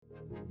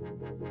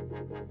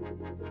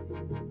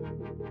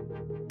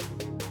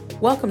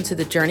Welcome to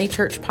the Journey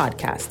Church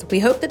podcast. We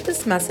hope that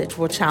this message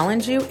will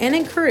challenge you and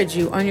encourage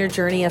you on your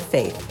journey of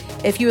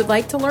faith. If you would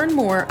like to learn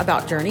more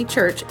about Journey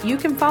Church, you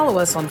can follow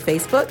us on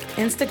Facebook,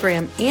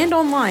 Instagram, and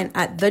online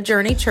at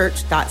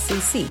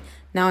thejourneychurch.cc.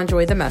 Now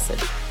enjoy the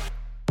message.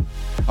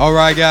 All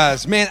right,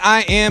 guys. Man,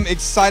 I am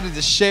excited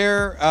to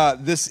share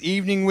this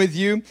evening with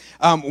you.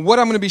 What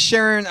I'm going to be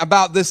sharing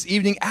about this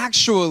evening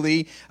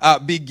actually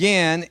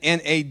began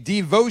in a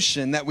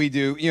devotion that we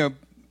do. You know,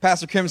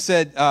 Pastor Kim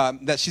said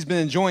that she's been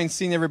enjoying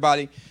seeing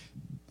everybody,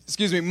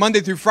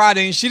 Monday through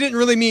Friday, and she didn't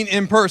really mean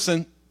in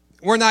person.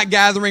 We're not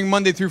gathering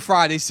Monday through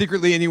Friday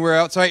secretly anywhere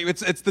else, right?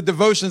 It's the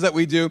devotions that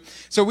we do.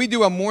 So we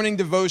do a morning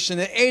devotion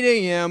at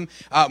 8 a.m.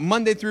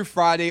 Monday through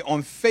Friday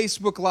on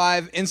Facebook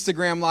Live,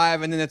 Instagram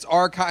Live, and then it's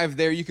archived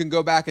there. You can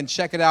go back and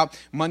check it out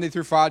Monday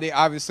through Friday,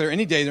 obviously, or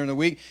any day during the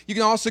week. You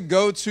can also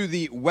go to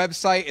the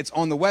website. It's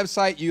on the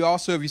website. You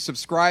also, if you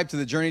subscribe to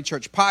the Journey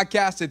Church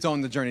podcast, it's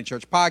on the Journey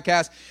Church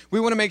podcast. We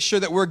want to make sure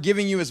that we're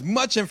giving you as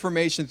much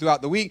information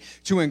throughout the week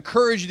to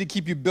encourage you to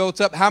keep you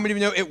built up. How many of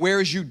you know it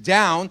wears you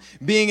down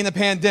being in a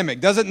pandemic?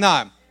 Does it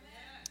not?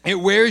 It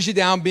wears you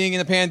down being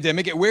in a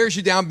pandemic. It wears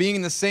you down being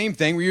in the same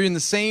thing, where you're in the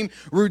same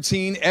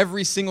routine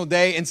every single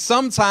day. And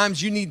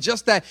sometimes you need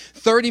just that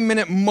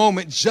 30-minute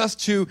moment just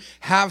to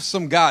have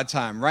some God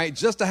time, right?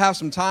 Just to have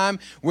some time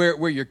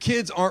where your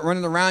kids aren't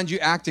running around you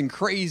acting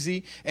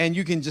crazy, and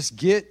you can just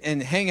get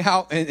and hang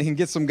out and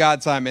get some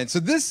God time in.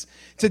 So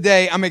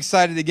today, I'm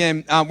excited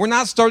again. We're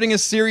not starting a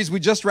series. We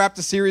just wrapped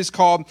a series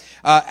called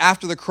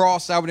After the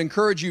Cross. I would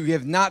encourage you, if you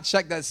have not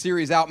checked that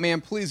series out,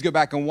 man, please go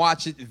back and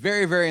watch it.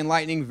 Very, very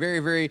enlightening, very,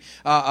 very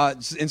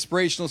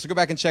inspirational, so go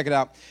back and check it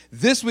out.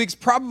 This week's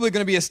probably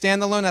going to be a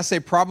standalone. I say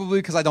probably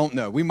because I don't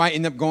know. We might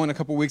end up going a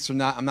couple weeks or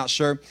not. I'm not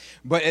sure.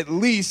 But at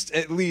least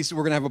we're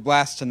going to have a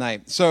blast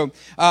tonight. So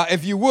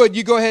if you would,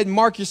 you go ahead and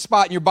mark your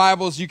spot in your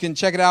Bibles. You can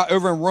check it out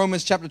over in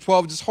Romans chapter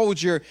 12. Just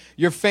hold your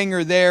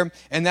finger there,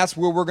 and that's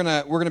where we're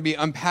gonna be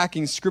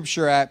unpacking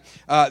scripture at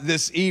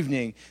this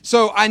evening.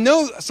 So I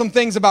know some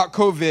things about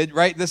COVID,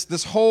 right?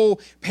 This whole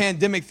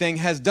pandemic thing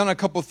has done a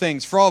couple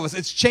things for all of us.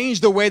 It's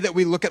changed the way that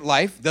we look at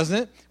life, doesn't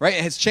it? Right?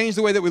 It has changed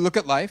the way that we look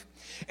at life.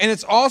 And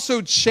it's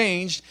also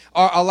changed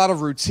a lot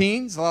of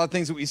routines, a lot of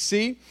things that we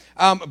see.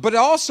 But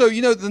also,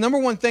 you know, the number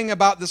one thing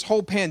about this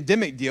whole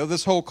pandemic deal,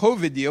 this whole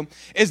COVID deal,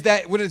 is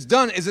that what it's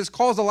done is it's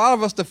caused a lot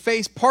of us to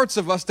face parts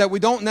of us that we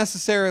don't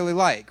necessarily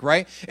like,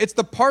 right? It's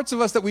the parts of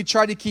us that we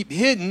try to keep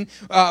hidden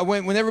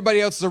when everybody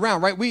else is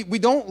around, right? We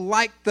don't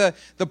like the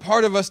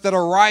part of us that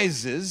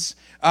arises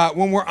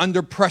when we're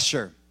under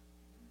pressure,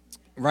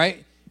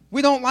 right?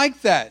 We don't like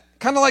that.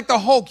 Kind of like the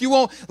Hulk. You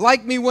won't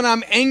like me when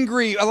I'm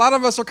angry. A lot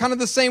of us are kind of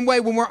the same way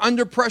when we're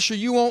under pressure.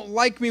 You won't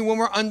like me when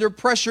we're under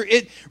pressure.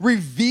 It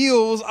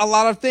reveals a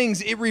lot of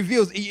things.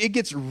 It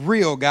gets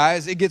real,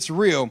 guys. It gets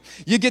real.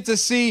 You get to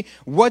see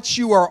what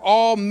you are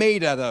all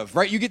made out of,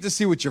 right? You get to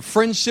see what your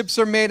friendships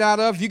are made out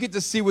of. You get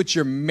to see what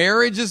your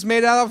marriage is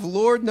made out of.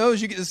 Lord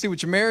knows you get to see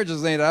what your marriage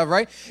is made out of,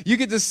 right? You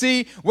get to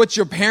see what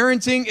your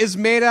parenting is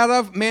made out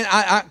of. Man,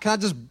 can I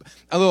just...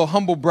 a little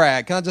humble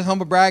brag. Can I just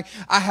humble brag?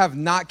 I have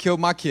not killed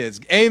my kids.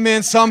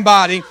 Amen,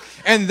 somebody.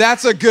 And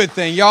that's a good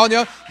thing. Y'all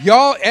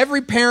know,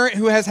 every parent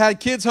who has had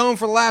kids home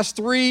for the last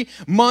 3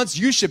 months,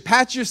 you should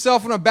pat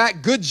yourself on the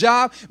back. Good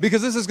job,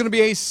 because this is going to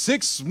be a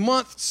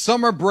 6-month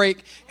summer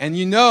break. And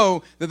you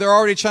know that they're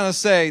already trying to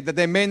say that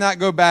they may not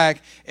go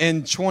back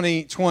in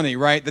 2020,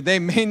 right? That they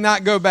may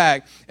not go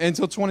back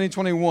until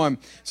 2021.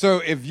 So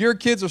if your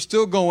kids are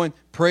still going,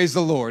 praise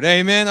the Lord.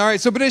 Amen. All right.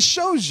 So, but it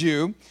shows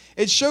you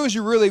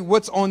really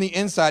what's on the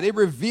inside. It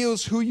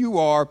reveals who you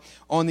are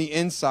on the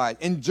inside.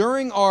 And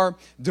during our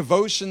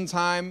devotion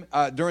time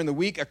during the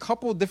week, a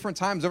couple different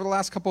times over the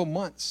last couple of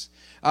months,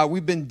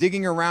 we've been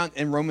digging around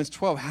in Romans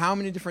 12. How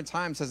many different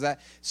times has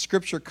that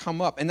scripture come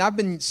up? And I've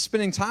been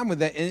spending time with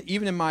that,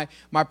 even in my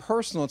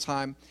personal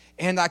time.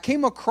 And I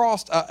came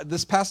across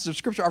this passage of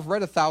scripture I've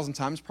read 1,000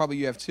 times. Probably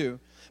you have too.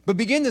 But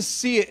begin to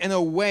see it in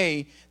a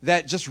way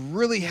that just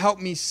really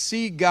helped me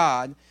see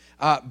God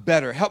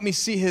better, help me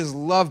see his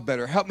love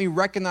better, help me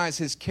recognize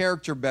his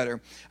character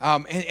better.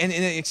 And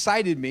it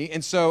excited me.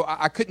 And so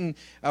I couldn't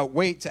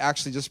wait to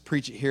actually just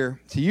preach it here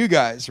to you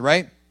guys,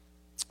 right?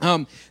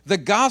 The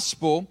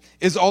gospel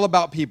is all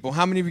about people.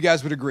 How many of you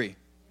guys would agree?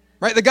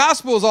 Right? The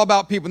gospel is all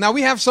about people. Now,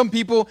 we have some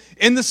people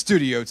in the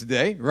studio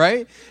today,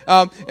 right?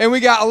 And we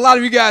got a lot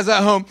of you guys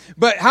at home.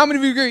 But how many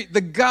of you agree?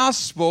 The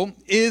gospel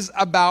is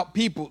about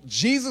people.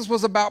 Jesus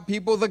was about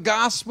people. The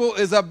gospel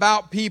is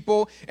about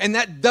people. And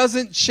that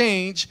doesn't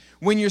change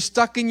when you're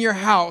stuck in your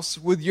house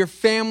with your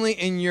family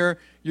and your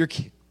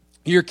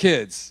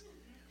kids.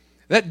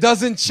 That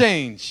doesn't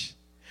change.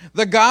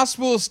 The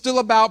gospel is still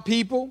about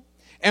people.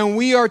 And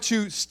we are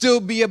to still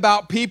be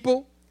about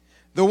people.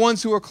 The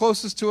ones who are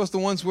closest to us, the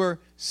ones we're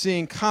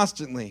seeing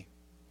constantly.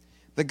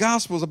 The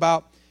gospel is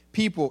about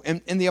people.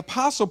 And the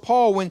Apostle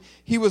Paul, when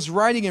he was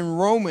writing in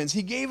Romans,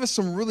 he gave us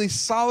some really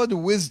solid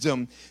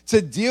wisdom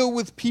to deal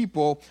with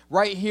people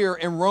right here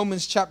in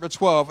Romans chapter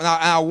 12. And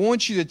I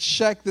want you to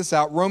check this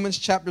out, Romans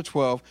chapter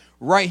 12,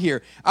 right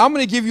here. I'm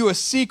going to give you a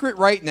secret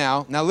right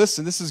now. Now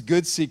listen, this is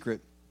good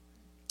secret.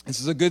 This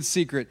is a good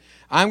secret.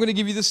 I'm going to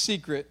give you the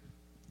secret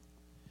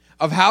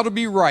of how to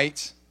be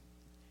right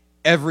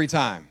every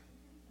time.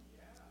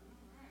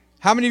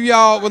 How many of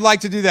y'all would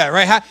like to do that,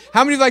 right?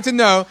 How many would like to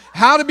know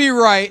how to be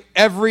right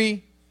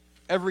every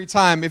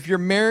time? If you're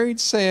married,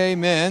 say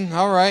amen.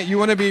 All right, you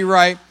want to be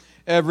right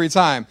every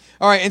time.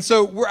 All right, and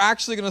so we're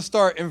actually going to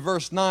start in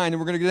verse 9, and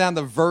we're going to go down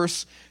to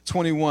verse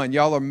 21.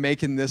 Y'all are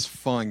making this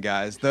fun,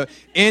 guys. The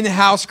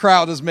in-house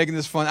crowd is making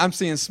this fun. I'm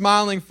seeing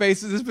smiling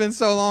faces. It's been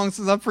so long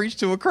since I preached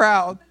to a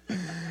crowd.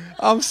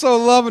 I'm so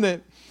loving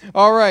it.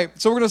 All right,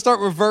 so we're going to start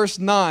with verse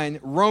 9,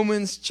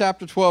 Romans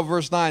chapter 12,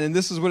 verse 9, and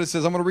this is what it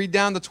says. I'm going to read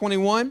down to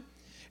 21.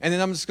 And then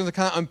I'm just going to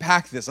kind of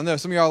unpack this. I know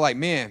some of y'all are like,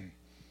 man,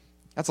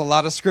 that's a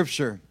lot of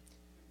scripture.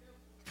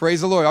 Praise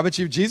the Lord. I bet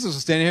you if Jesus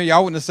was standing here,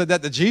 y'all wouldn't have said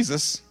that to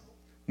Jesus.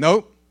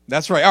 Nope.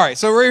 That's right. All right.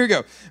 So here we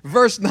go.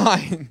 Verse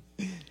 9.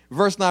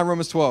 Verse 9,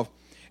 Romans 12.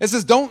 It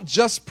says, don't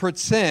just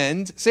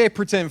pretend. Say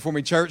pretend for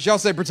me, church. Y'all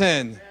say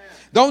pretend.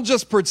 Don't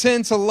just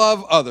pretend to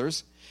love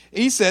others.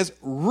 He says,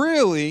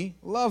 really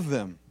love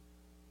them.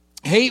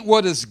 Hate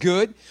what is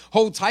good.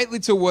 Hold tightly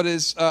to what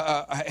is,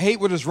 hate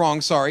what is wrong,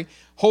 sorry.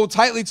 Hold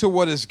tightly to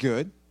what is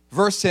good.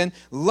 Verse 10,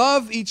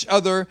 love each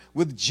other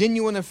with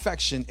genuine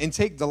affection and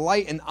take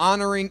delight in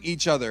honoring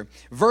each other.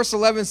 Verse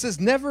 11 says,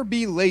 never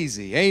be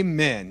lazy.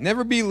 Amen.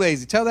 Never be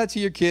lazy. Tell that to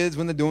your kids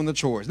when they're doing the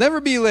chores.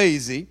 Never be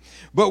lazy,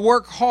 but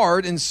work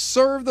hard and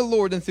serve the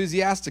Lord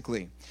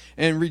enthusiastically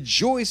and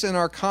rejoice in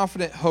our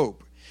confident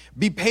hope.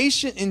 Be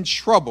patient in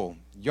trouble.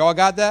 Y'all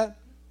got that?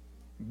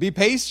 Be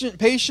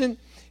patient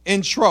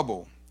in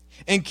trouble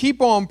and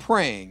keep on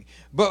praying.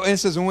 But it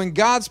says, when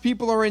God's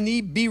people are in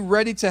need, be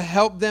ready to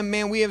help them.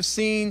 Man, we have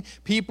seen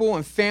people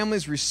and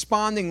families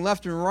responding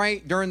left and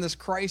right during this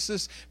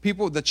crisis.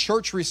 People, the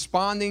church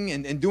responding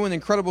and doing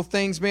incredible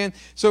things, man.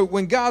 So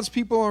when God's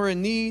people are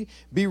in need,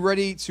 be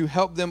ready to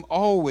help them.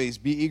 Always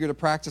be eager to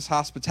practice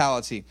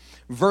hospitality.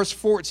 Verse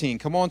 14,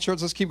 come on,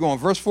 church, let's keep going.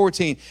 Verse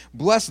 14,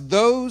 bless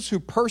those who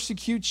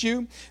persecute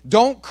you.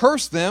 Don't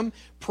curse them.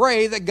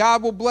 Pray that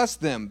God will bless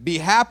them. Be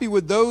happy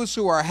with those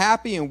who are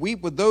happy and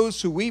weep with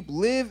those who weep.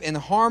 Live in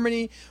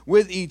harmony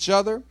with each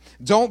other.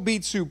 Don't be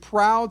too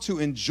proud to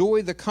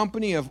enjoy the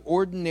company of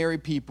ordinary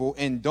people,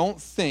 and don't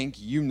think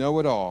you know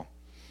it all.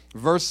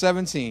 Verse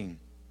 17.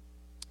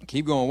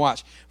 Keep going,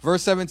 watch.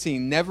 Verse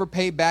 17. Never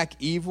pay back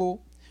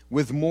evil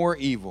with more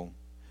evil.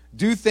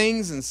 Do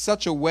things in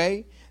such a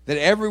way that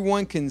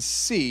everyone can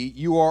see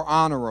you are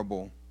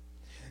honorable.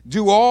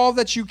 Do all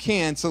that you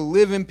can to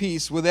live in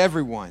peace with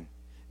everyone.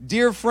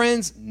 Dear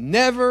friends,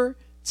 never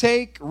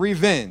take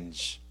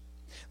revenge.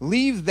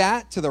 Leave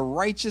that to the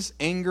righteous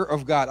anger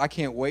of God. I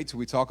can't wait till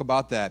we talk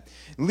about that.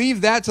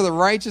 Leave that to the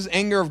righteous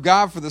anger of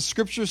God, for the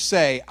scriptures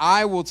say,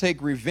 I will take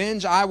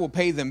revenge. I will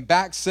pay them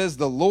back, says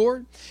the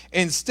Lord.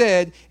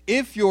 Instead,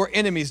 if your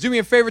enemies, do me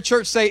a favor,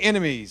 church, say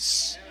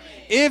enemies.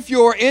 If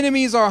your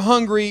enemies are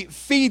hungry,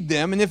 feed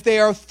them. And if they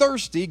are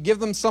thirsty, give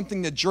them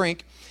something to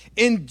drink.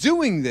 In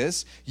doing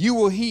this, you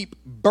will heap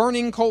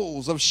burning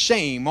coals of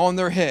shame on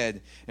their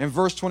head. In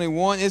verse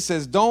 21, it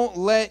says, don't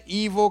let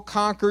evil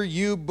conquer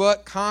you,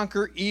 but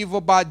conquer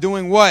evil by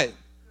doing what?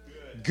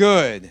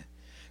 Good.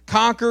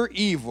 Conquer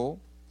evil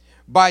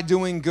by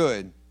doing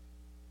good.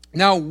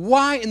 Now,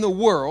 why in the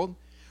world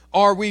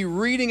are we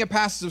reading a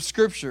passage of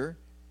Scripture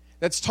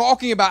that's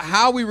talking about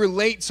how we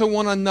relate to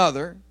one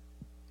another,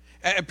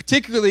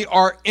 particularly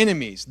our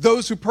enemies,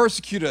 those who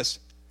persecute us?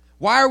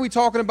 Why are we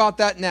talking about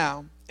that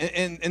now?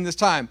 In this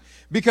time?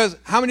 Because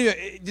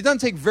it doesn't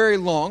take very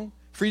long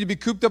for you to be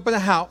cooped up in a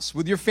house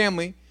with your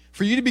family,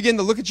 for you to begin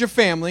to look at your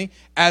family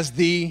as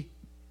the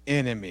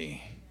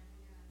enemy.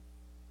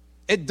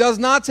 It does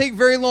not take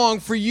very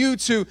long for you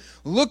to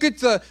look at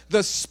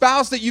the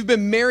spouse that you've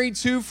been married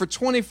to for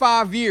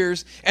 25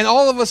 years, and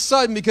all of a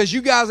sudden, because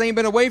you guys ain't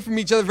been away from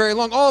each other very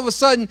long, all of a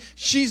sudden,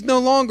 she's no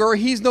longer, or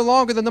he's no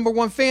longer the number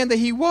one fan that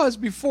he was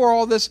before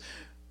all this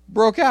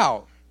broke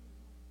out.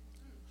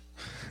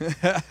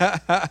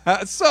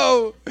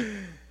 So,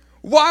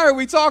 why are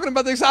we talking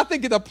about this? I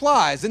think it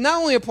applies. It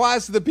not only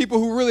applies to the people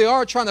who really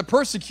are trying to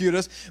persecute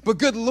us, but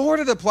good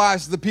Lord, it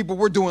applies to the people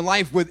we're doing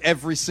life with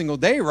every single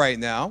day right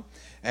now.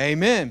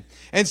 Amen.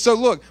 And so,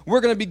 look,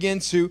 we're going to begin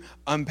to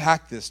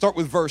unpack this. Start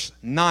with verse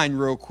 9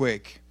 real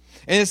quick.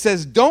 And it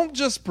says, don't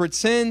just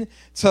pretend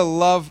to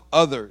love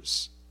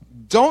others.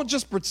 Don't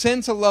just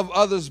pretend to love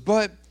others,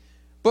 but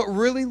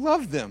really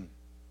love them.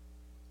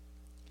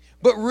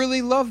 But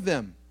really love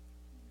them.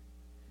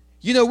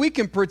 You know, we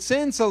can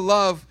pretend to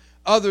love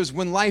others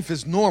when life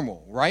is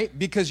normal, right?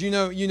 Because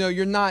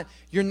you're not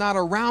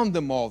around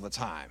them all the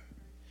time.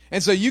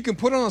 And so you can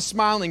put on a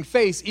smiling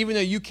face even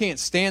though you can't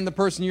stand the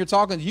person you're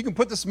talking to. You can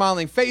put the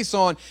smiling face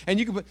on and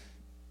you can put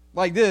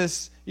like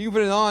this. You can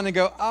put it on and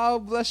go, "Oh,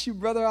 bless you,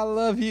 brother. I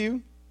love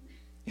you."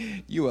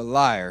 You a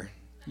liar.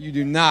 You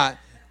do not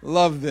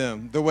love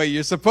them the way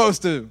you're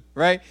supposed to,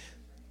 right?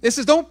 It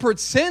says don't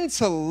pretend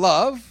to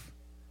love,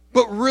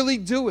 but really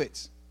do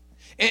it.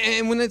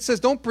 And when it says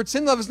don't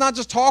pretend love, it's not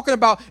just talking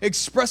about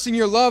expressing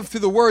your love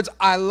through the words,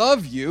 I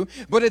love you,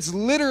 but it's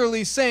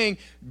literally saying,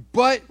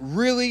 but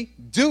really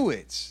do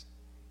it.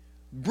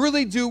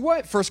 Really do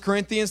what? 1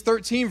 Corinthians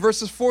 13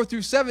 verses 4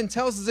 through 7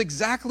 tells us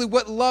exactly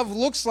what love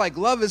looks like.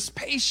 Love is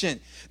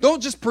patient.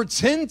 Don't just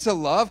pretend to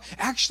love,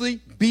 actually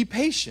be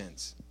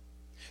patient.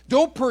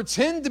 Don't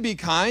pretend to be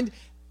kind,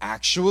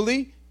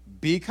 actually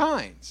be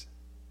kind.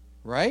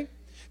 Right?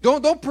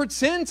 Don't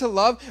pretend to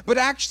love, but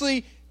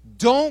actually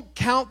don't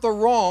count the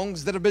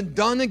wrongs that have been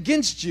done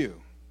against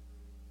you.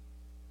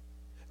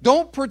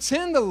 Don't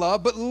pretend to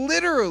love, but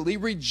literally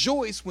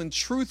rejoice when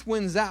truth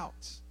wins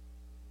out.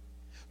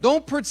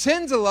 Don't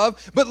pretend to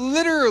love, but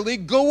literally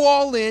go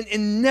all in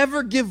and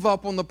never give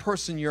up on the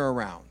person you're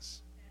around.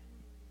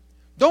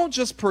 Don't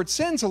just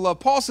pretend to love.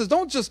 Paul says,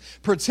 don't just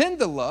pretend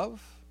to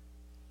love.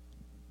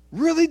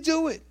 Really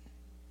do it.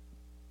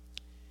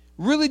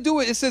 Really do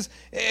it. It says,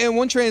 in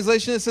one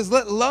translation, it says,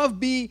 let love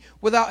be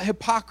without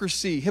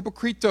hypocrisy,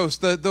 hypokritos,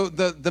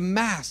 the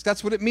mask.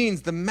 That's what it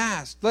means, the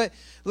mask. Let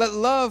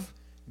love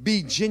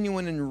be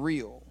genuine and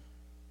real.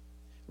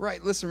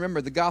 Right, listen,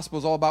 remember, the gospel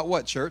is all about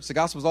what, church? The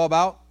gospel is all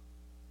about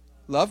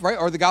love, right?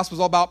 Or the gospel is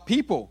all about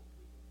people,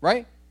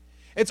 right?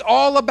 It's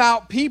all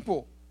about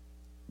people.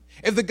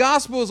 If the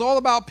gospel is all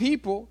about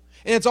people,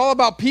 and it's all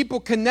about people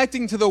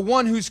connecting to the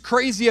one who's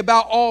crazy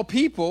about all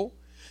people,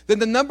 then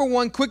the number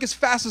one, quickest,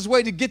 fastest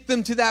way to get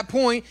them to that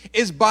point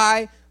is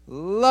by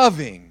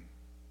loving.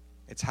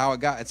 It's how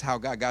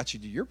God got you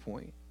to your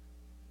point.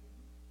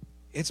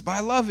 It's by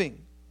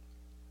loving.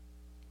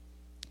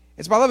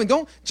 It's by loving.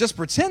 Don't just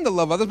pretend to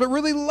love others, but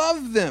really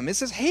love them. It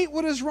says, hate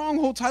what is wrong,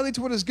 hold tightly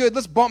to what is good.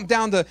 Let's bump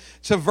down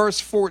to verse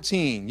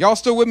 14. Y'all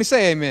still with me?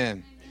 Say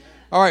amen.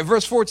 All right,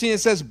 verse 14, it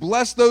says,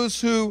 bless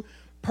those who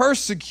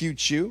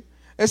persecute you.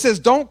 It says,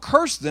 don't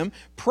curse them.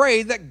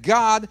 Pray that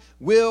God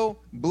will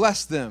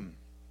bless them.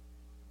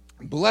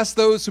 Bless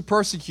those who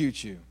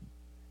persecute you,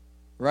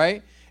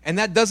 right? And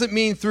that doesn't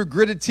mean through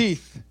gritted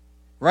teeth,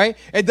 right?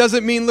 It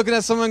doesn't mean looking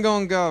at someone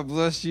going, God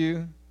bless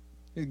you.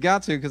 You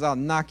got to, because I'll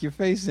knock your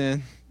face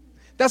in.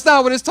 That's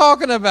not what it's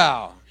talking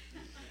about.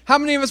 How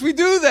many of us, we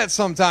do that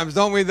sometimes,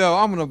 don't we, though?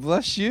 I'm going to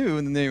bless you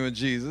in the name of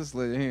Jesus.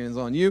 Lay your hands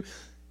on you.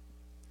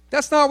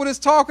 That's not what it's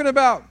talking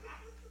about.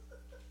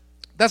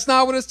 That's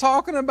not what it's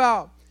talking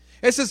about.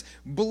 It says,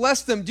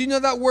 bless them. Do you know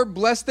that word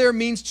bless there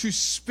means to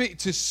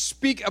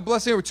speak a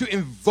blessing or to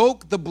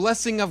invoke the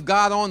blessing of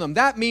God on them?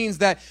 That means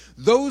that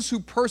those who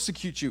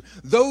persecute you,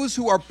 those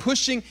who are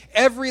pushing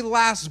every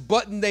last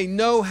button they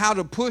know how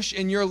to push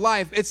in your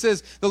life, it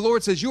says, the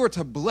Lord says, you are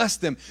to bless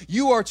them.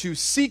 You are to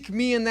seek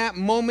me in that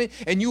moment,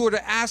 and you are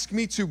to ask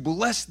me to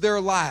bless their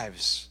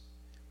lives.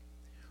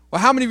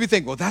 Well, how many of you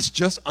think, well, that's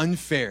just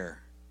unfair?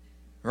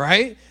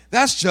 Right?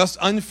 That's just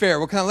unfair.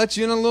 Well, can I let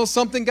you in on a little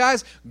something,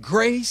 guys?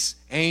 Grace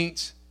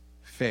ain't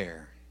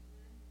fair.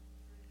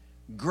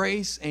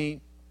 Grace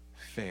ain't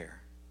fair.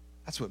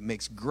 That's what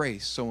makes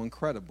grace so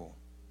incredible.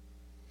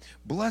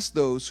 Bless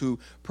those who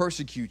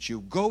persecute you.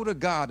 Go to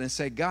God and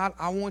say, God,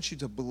 I want you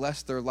to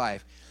bless their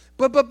life.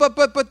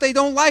 But they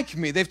don't like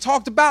me. They've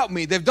talked about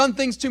me. They've done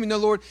things to me. No,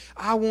 Lord,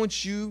 I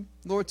want you,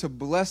 Lord, to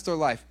bless their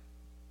life.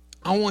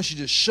 I want you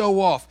to show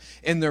off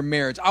in their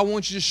marriage. I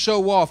want you to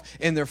show off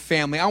in their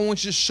family. I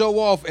want you to show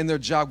off in their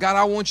job. God,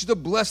 I want you to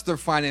bless their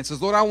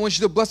finances. Lord, I want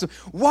you to bless them.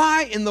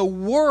 Why in the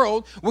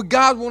world would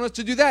God want us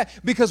to do that?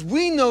 Because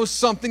we know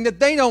something that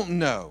they don't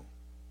know.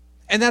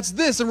 And that's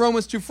this. In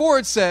Romans 2:4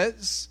 it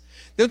says,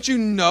 don't you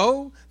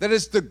know that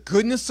it's the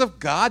goodness of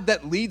God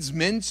that leads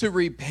men to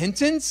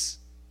repentance?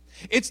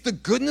 It's the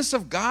goodness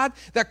of God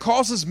that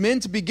causes men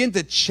to begin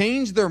to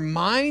change their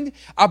mind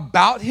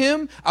about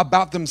Him,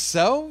 about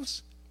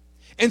themselves.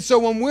 And so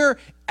when we're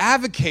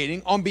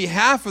advocating on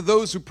behalf of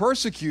those who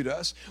persecute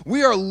us,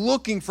 we are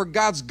looking for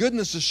God's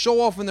goodness to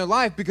show off in their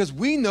life, because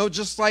we know,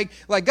 just like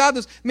God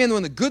does, man,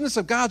 when the goodness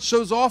of God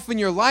shows off in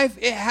your life,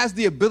 it has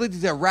the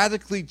ability to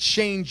radically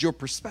change your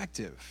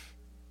perspective.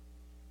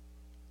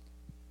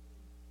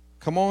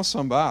 Come on,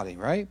 somebody,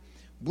 right?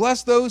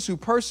 Bless those who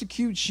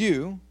persecute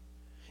you.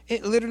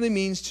 It literally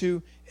means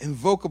to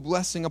invoke a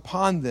blessing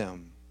upon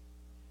them.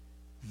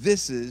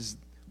 This is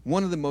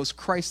one of the most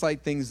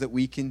Christ-like things that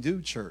we can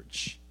do,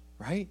 church,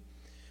 right?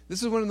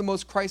 This is one of the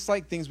most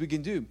Christ-like things we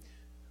can do.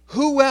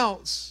 Who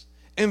else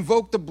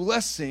invoked a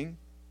blessing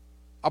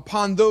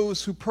upon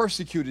those who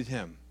persecuted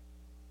him?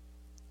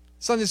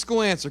 Sunday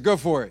school answer, go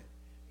for it.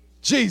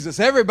 Jesus.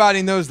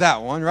 Everybody knows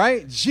that one,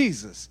 right?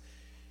 Jesus.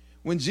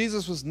 When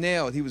Jesus was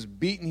nailed, he was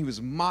beaten, he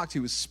was mocked, he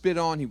was spit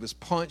on, he was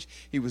punched,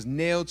 he was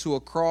nailed to a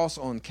cross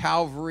on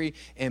Calvary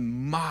and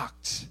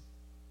mocked.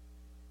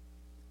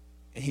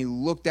 And he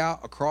looked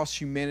out across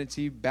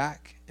humanity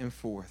back and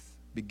forth.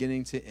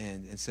 beginning to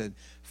end, and said,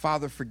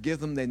 Father, forgive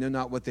them. They know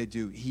not what they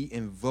do. He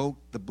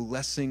invoked the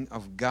blessing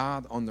of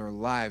God on their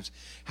lives.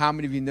 How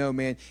many of you know,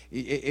 man,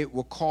 it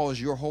will cause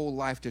your whole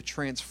life to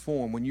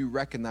transform when you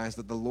recognize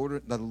that the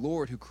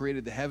Lord who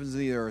created the heavens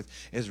and the earth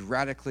is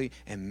radically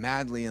and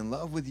madly in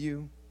love with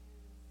you.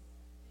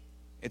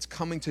 It's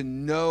coming to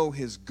know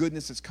his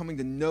goodness. It's coming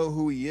to know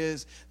who he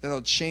is.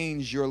 That'll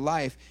change your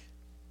life.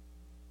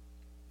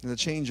 It'll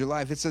change your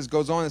life. It says,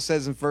 goes on, it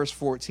says in verse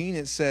 14,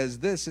 it says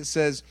this, it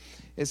says,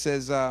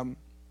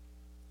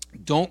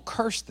 don't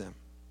curse them.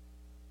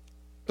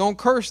 Don't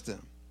curse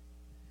them.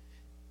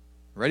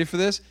 Ready for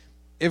this?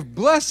 If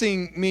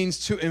blessing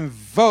means to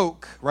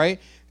invoke, right?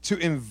 To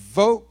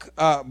invoke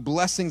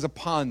blessings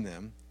upon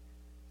them,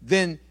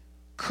 then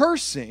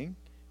cursing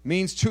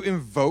means to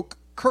invoke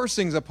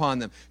cursings upon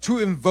them, to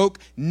invoke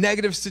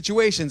negative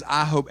situations.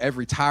 I hope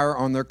every tire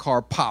on their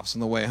car pops on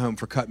the way home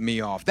for cutting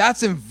me off.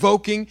 That's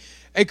invoking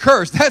a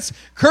curse. That's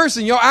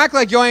cursing. Y'all act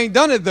like y'all ain't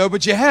done it though,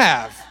 but you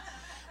have.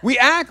 We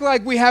act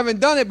like we haven't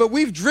done it, but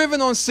we've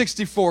driven on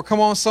 64. Come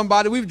on,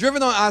 somebody. We've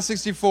driven on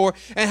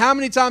I-64. And how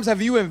many times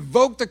have you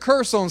invoked a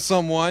curse on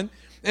someone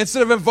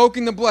instead of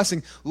invoking the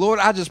blessing? Lord,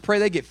 I just pray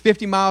they get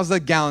 50 miles a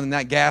gallon in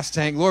that gas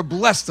tank. Lord,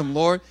 bless them,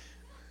 Lord.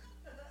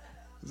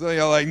 So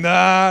y'all like,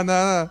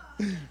 nah.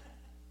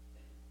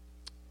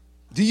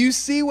 Do you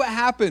see what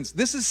happens?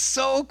 This is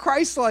so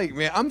Christ-like,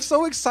 man. I'm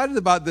so excited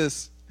about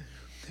this.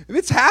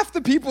 It's half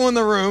the people in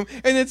the room,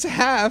 and it's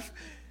half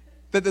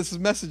that this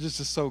message is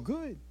just so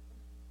good.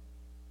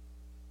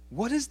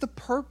 What is the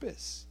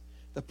purpose?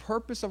 The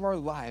purpose of our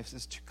lives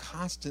is to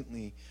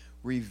constantly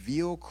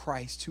reveal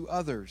Christ to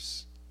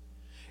others.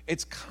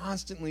 It's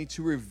constantly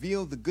to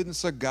reveal the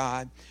goodness of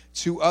God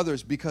to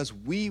others because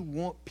we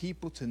want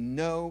people to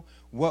know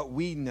what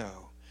we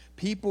know.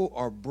 People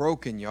are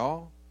broken,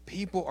 y'all.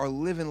 People are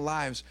living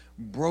lives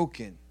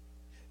broken,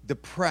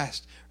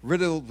 depressed,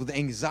 riddled with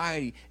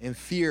anxiety and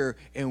fear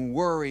and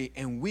worry,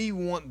 and we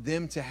want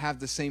them to have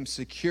the same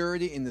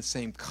security and the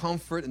same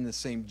comfort and the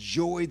same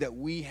joy that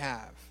we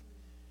have.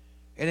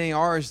 It ain't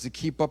ours to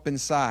keep up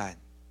inside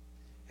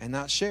and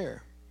not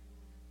share.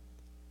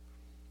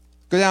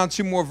 Go down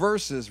 2 more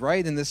verses,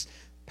 right? In this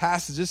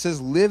passage, it says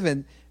live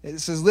in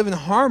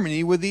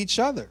harmony with each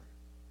other.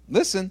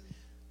 Listen,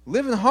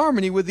 live in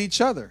harmony with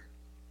each other.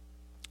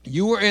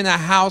 You are in a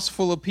house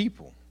full of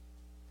people.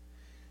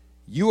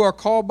 You are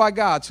called by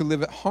God to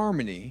live in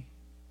harmony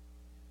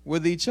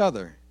with each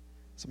other.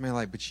 Somebody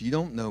like, but you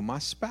don't know my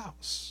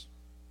spouse.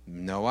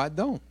 No, I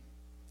don't.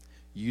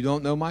 You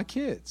don't know my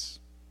kids.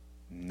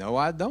 No,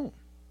 I don't.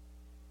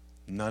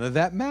 None of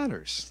that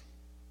matters.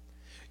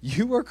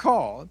 You are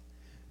called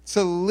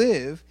to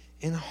live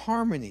in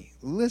harmony.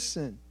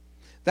 Listen,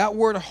 that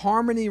word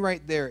harmony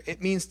right there,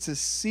 it means to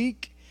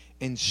seek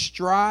and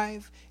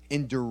strive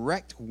and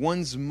direct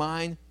one's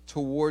mind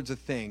towards a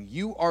thing.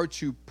 You are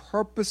to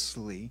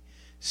purposely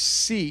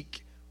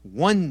seek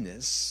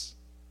oneness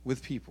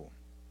with people.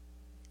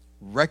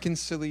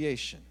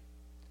 Reconciliation.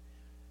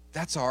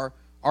 That's our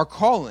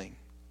calling.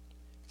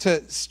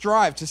 To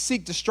strive, to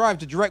seek, to strive,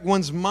 to direct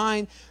one's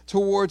mind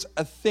towards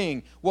a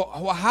thing. Well,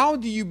 how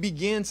do you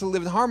begin to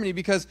live in harmony?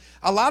 Because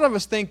a lot of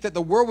us think that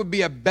the world would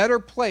be a better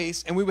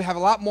place and we would have a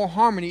lot more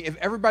harmony if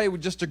everybody would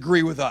just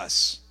agree with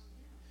us.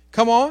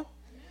 Come on.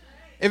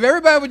 If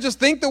everybody would just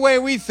think the way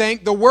we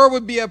think, the world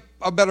would be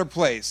a better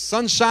place.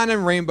 Sunshine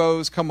and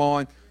rainbows, come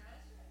on.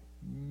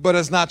 But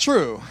it's not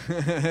true.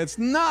 It's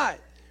not.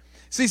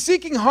 See,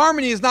 seeking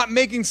harmony is not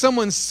making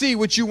someone see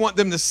what you want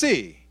them to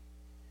see.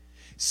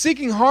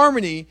 Seeking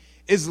harmony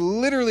is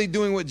literally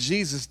doing what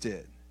Jesus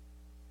did,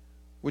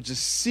 which is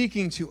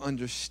seeking to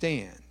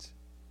understand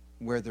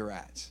where they're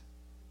at.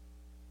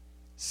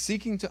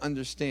 Seeking to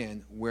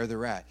understand where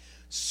they're at.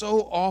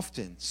 So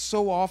often,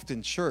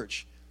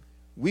 church,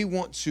 we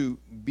want to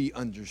be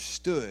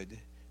understood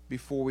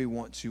before we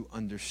want to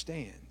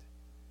understand.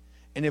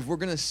 And if we're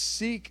going to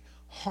seek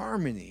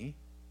harmony,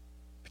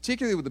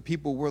 particularly with the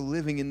people we're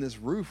living in this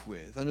roof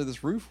with, under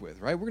this roof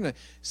with, right? We're going to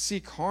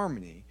seek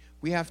harmony.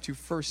 We have to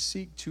first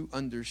seek to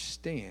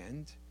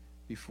understand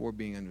before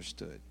being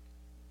understood,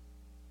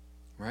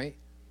 right?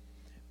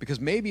 Because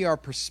maybe our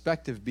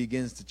perspective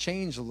begins to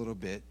change a little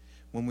bit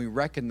when we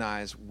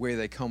recognize where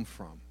they come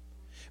from.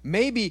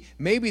 Maybe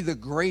the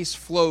grace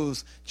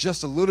flows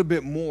just a little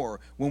bit more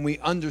when we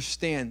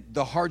understand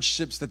the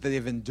hardships that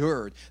they've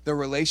endured, the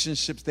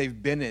relationships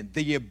they've been in,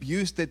 the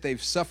abuse that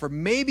they've suffered.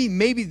 Maybe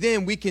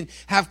then we can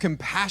have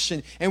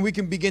compassion and we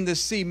can begin to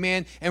see,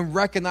 man, and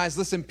recognize,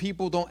 listen,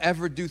 people don't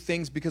ever do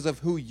things because of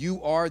who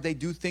you are. They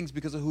do things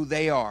because of who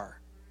they are.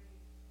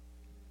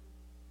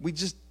 We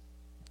just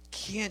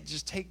can't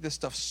just take this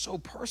stuff so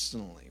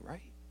personally,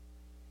 right?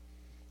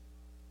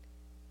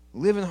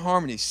 Live in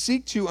harmony.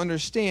 Seek to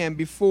understand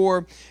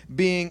before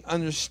being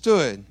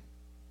understood.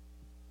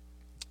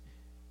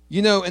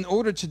 You know, in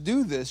order to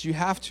do this, you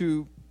have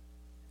to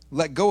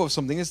let go of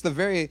something. It's the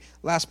very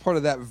last part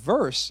of that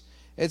verse.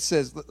 It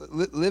says,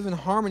 live in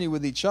harmony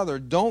with each other.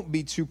 Don't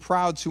be too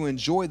proud to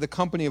enjoy the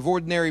company of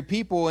ordinary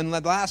people. And the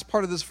last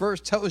part of this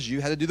verse tells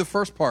you how to do the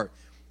first part.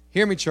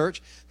 Hear me,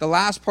 church. The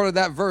last part of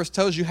that verse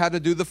tells you how to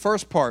do the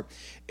first part.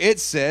 It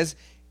says,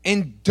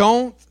 and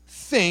don't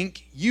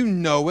think you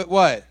know it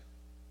what?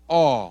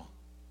 All.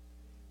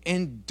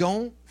 And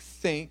don't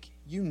think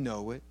you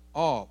know it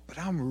all. But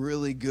I'm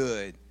really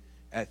good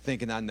at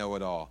thinking I know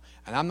it all.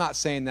 And I'm not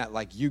saying that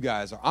like you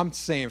guys are. I'm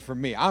saying for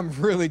me, I'm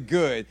really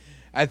good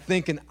at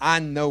thinking I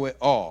know it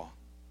all.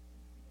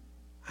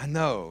 I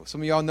know.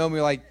 Some of y'all know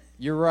me like,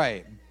 you're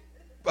right.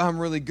 But I'm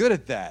really good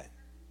at that.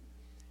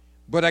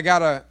 But I got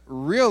to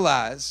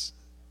realize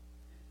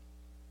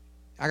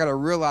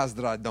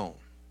that I don't.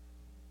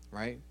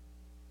 Right?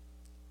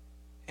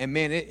 And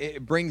man,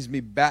 it brings me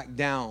back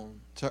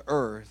down to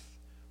earth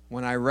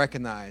when I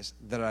recognize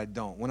that I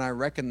don't. When I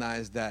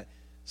recognize that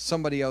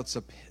somebody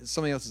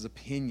else's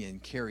opinion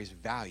carries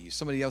value.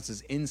 Somebody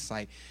else's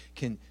insight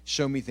can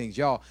show me things.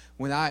 Y'all,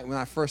 when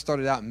I first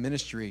started out in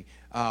ministry,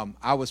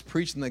 I was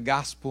preaching the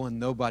gospel and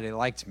nobody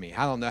liked me.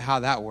 I don't know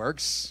how that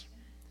works.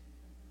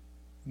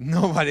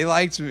 Nobody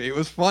liked me. It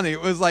was funny.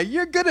 It was like,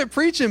 you're good at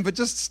preaching, but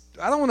just,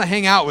 I don't want to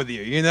hang out with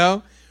you, you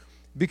know?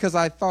 Because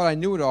I thought I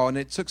knew it all, and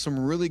it took some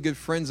really good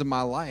friends in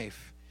my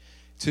life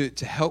to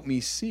help me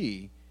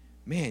see,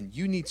 man,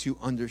 you need to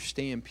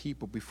understand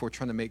people before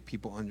trying to make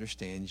people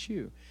understand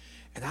you.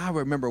 And I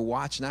remember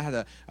watching, I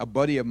had a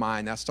buddy of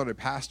mine that started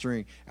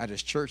pastoring at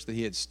his church that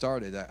he had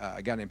started,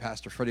 a guy named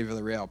Pastor Freddie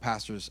Villarreal,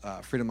 pastors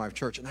Freedom Life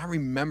Church. And I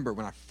remember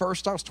when I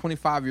was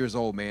 25 years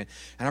old, man,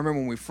 and I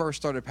remember when we first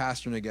started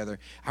pastoring together,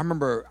 I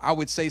remember I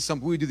would say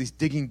something, we would do these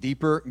digging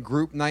deeper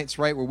group nights,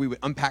 right, where we would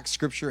unpack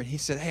scripture. And he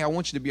said, hey, I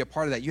want you to be a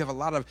part of that. You have a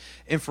lot of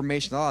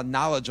information, a lot of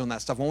knowledge on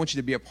that stuff. I want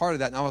you to be a part of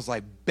that. And I was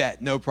like, bet,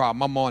 no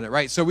problem, I'm on it,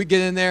 right? So we get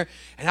in there,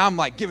 and I'm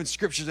like giving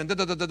scriptures, and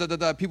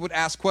da-da-da-da-da-da. People would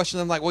ask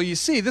questions. I'm like, well, you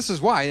see, this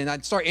is why. And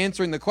I'd start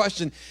answering the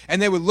question,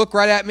 and they would look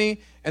right at me,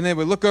 and they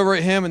would look over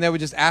at him, and they would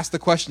just ask the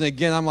question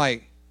again. I'm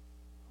like,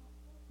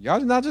 y'all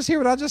did not just hear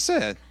what I just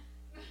said.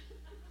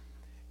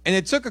 And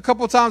it took a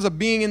couple of times of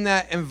being in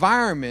that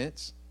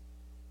environment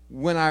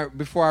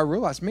before I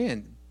realized,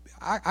 man,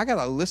 I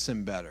got to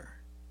listen better.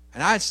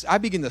 And I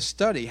begin to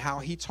study how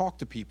he talked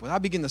to people. And I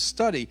begin to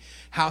study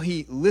how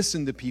he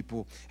listened to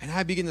people. And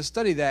I begin to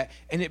study that,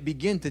 and it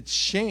began to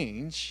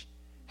change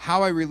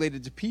how I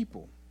related to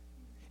people.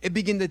 It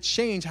began to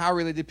change how I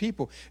related to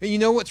people. And you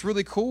know what's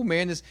really cool,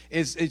 man,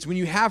 is when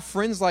you have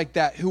friends like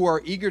that who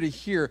are eager to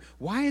hear,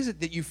 why is it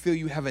that you feel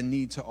you have a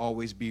need to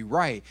always be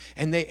right?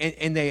 And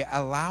they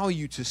allow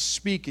you to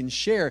speak and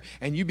share,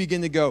 and you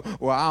begin to go,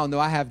 well, I don't know,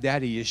 I have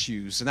daddy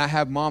issues, and I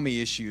have mommy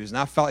issues, and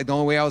I felt like the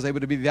only way I was able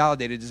to be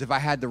validated is if I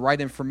had the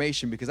right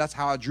information, because that's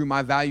how I drew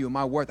my value and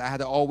my worth. I had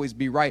to always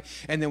be right.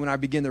 And then when I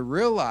begin to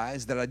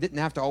realize that I didn't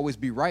have to always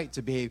be right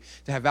to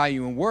have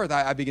value and worth,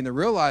 I begin to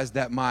realize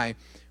that my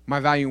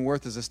value and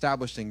worth is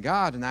established in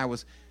God, and I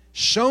was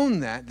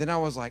shown that, then I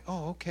was like,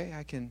 oh, okay,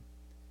 I can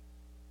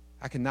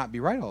not be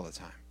right all the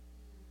time.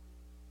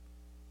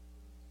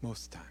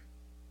 Most of the time.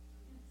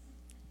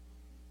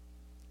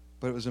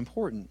 But it was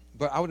important.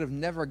 But I would have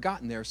never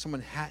gotten there if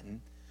someone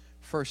hadn't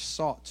first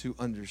sought to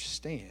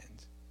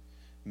understand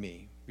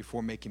me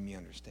before making me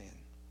understand.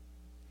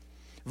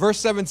 Verse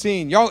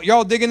 17.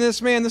 Y'all digging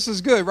this, man? This is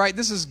good, right?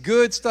 This is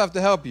good stuff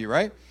to help you,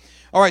 right?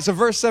 All right, so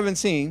verse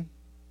 17,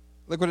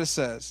 look what it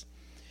says.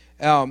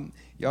 Y'all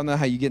know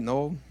how you getting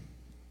old?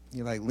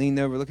 You like lean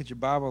over, look at your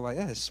Bible, like,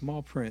 that is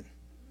small print.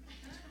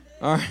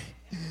 All right.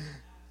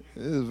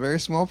 This is very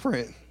small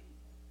print.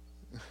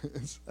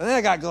 And then I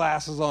got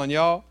glasses on,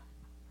 y'all.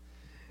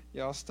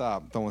 Y'all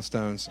stop throwing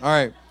stones. All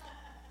right.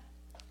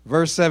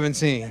 Verse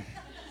 17.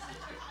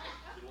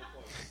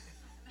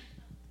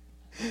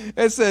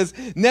 It says,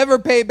 never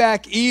pay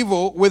back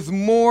evil with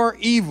more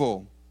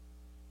evil.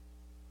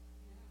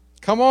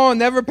 Come on,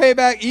 never pay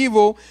back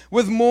evil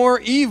with more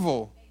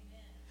evil.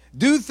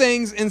 Do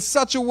things in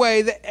such a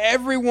way that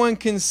everyone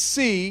can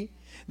see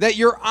that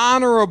you're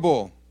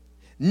honorable.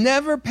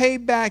 Never pay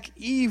back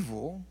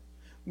evil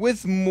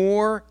with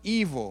more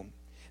evil.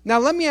 Now,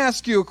 let me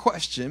ask you a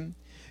question.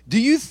 Do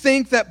you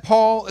think that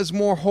Paul is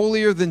more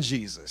holier than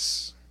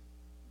Jesus?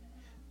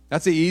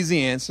 That's an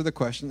easy answer to the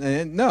question.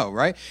 And no,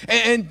 right?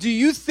 And do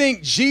you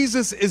think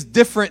Jesus is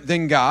different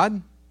than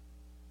God?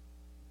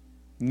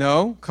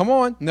 No, come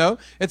on, no.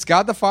 It's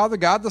God the Father,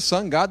 God the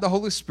Son, God the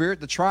Holy Spirit,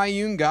 the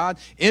triune God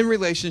in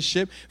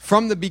relationship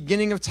from the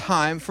beginning of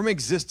time, from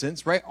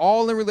existence, right?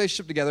 All in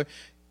relationship together.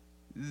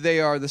 They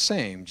are the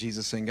same,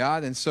 Jesus and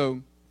God. And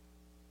so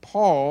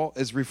Paul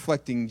is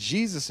reflecting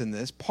Jesus in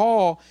this.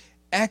 Paul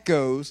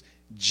echoes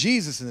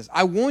Jesus in this.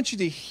 I want you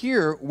to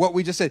hear what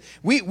we just said.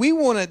 We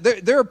want to,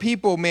 there are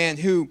people, man,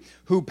 who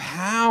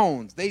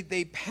pound,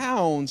 they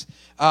pound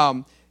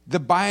the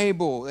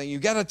Bible. You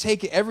got to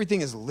take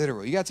everything as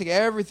literal. You got to take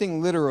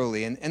everything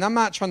literally. And I'm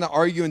not trying to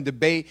argue and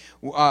debate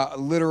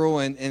literal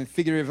and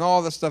figurative and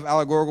all this stuff,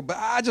 allegorical, but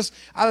I just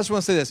want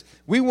to say this.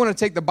 We want to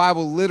take the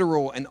Bible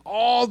literal and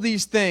all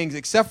these things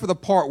except for the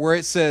part where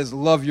it says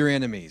love your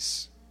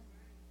enemies.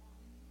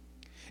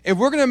 If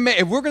we're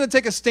gonna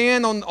take a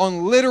stand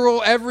on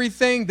literal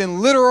everything, then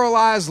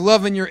literalize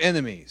loving your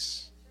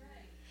enemies.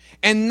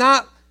 And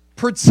not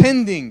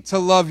pretending to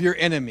love your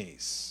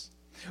enemies.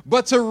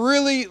 but to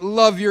really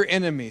love your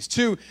enemies,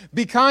 to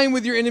be kind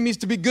with your enemies,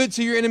 to be good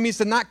to your enemies,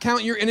 to not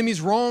count your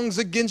enemies' wrongs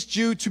against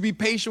you, to be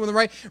patient with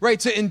them, right?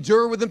 To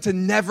endure with them, to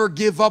never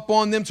give up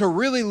on them, to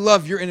really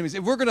love your enemies.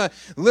 If we're going to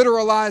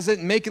literalize it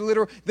and make it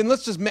literal, then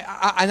let's just,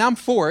 and I'm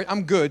for it.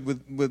 I'm good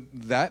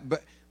with that,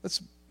 but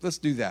let's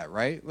do that,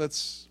 right?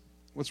 Let's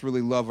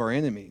really love our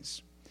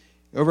enemies.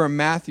 Over in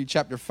Matthew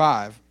chapter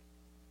 5,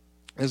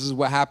 this is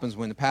what happens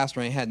when the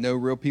pastor ain't had no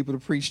real people to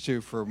preach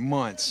to for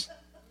months.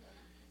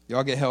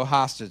 Y'all get held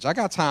hostage. I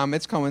got time.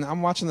 It's coming.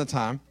 I'm watching the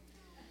time.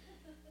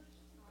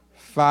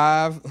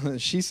 5.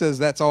 She says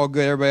that's all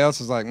good. Everybody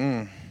else is like,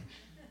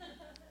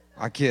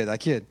 I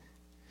kid.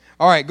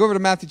 All right, go over to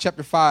Matthew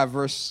chapter 5,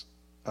 verse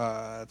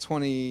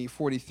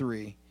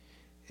 43.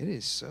 It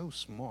is so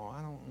small.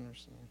 I don't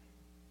understand.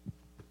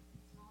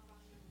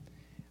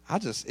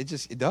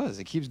 It does.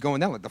 It keeps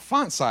going down. Like the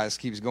font size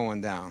keeps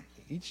going down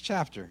each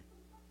chapter.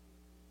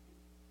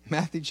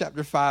 Matthew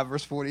chapter 5,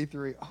 verse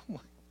 43. Oh my.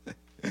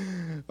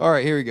 All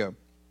right, here we go.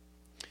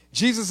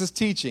 Jesus is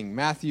teaching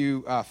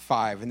Matthew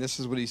 5, and this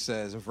is what he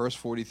says in verse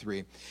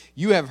 43.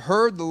 You have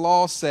heard the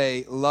law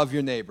say, love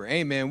your neighbor.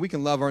 Amen. We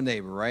can love our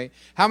neighbor, right?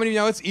 How many of you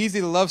know it's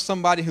easy to love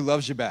somebody who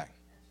loves you back?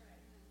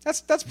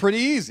 That's pretty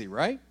easy,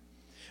 right?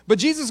 But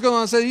Jesus goes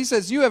on and says, he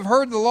says, you have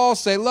heard the law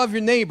say, love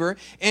your neighbor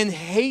and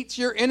hate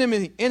your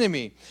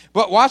enemy.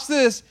 But watch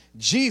this,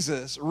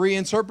 Jesus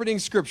reinterpreting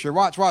scripture.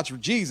 Watch,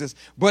 Jesus.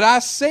 But I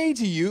say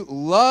to you,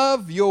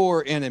 love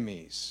your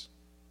enemies.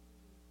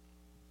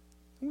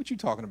 What you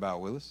talking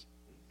about, Willis?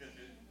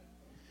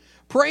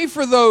 Pray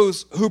for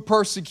those who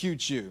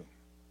persecute you.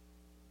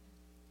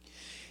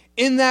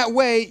 In that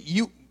way,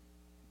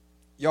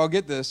 y'all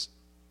get this.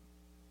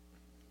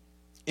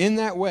 In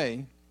that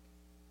way,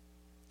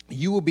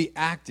 you will be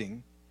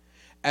acting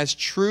as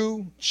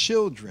true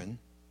children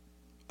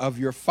of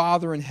your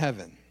Father in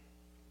heaven.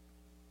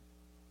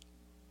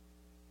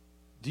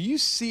 Do you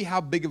see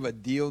how big of a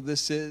deal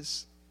this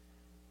is?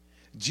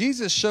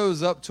 Jesus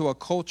shows up to a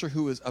culture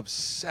who is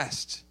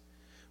obsessed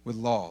with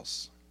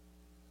laws.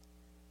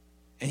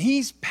 And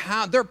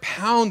they're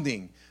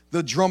pounding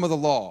the drum of the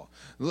law.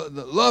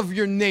 Love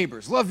your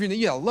neighbors. Love your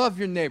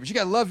neighbors. You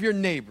got to love your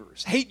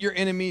neighbors. Hate your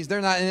enemies.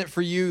 They're not in it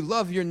for you.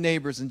 Love your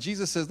neighbors. And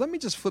Jesus says, let me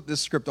just flip this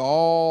script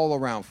all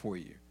around for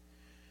you.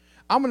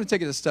 I'm going to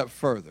take it a step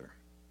further.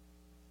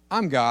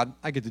 I'm God.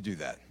 I get to do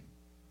that.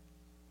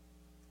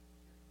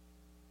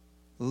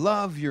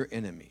 Love your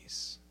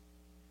enemies.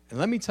 And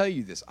let me tell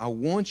you this. I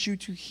want you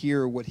to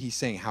hear what he's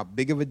saying, how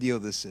big of a deal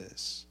this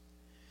is.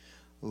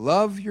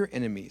 Love your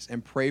enemies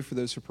and pray for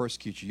those who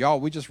persecute you. Y'all,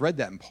 we just read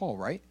that in Paul,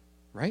 right?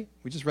 Right?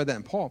 We just read that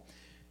in Paul.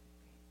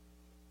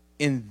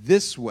 In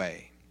this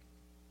way,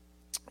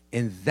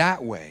 in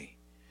that way,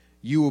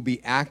 you will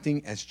be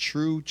acting as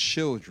true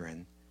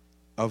children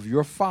of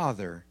your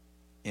Father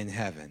in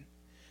heaven.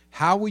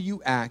 How will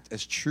you act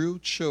as true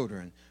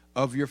children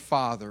of your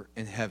Father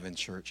in heaven,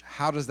 church?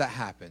 How does that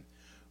happen?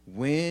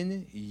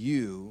 When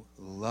you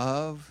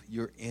love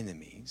your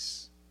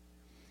enemies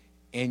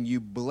and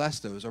you bless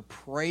those or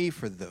pray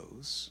for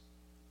those,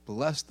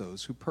 bless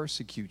those who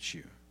persecute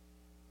you,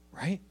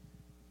 right?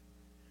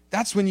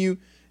 That's when you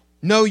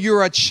know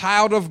you're a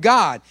child of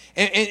God.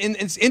 And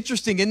it's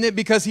interesting, isn't it?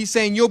 Because he's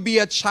saying you'll be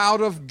a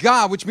child of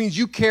God, which means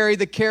you carry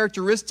the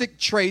character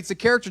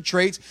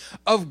traits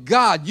of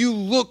God. You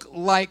look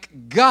like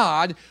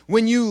God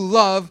when you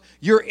love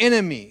your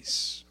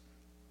enemies.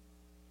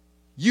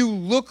 You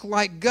look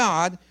like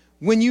God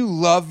when you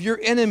love your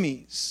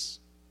enemies.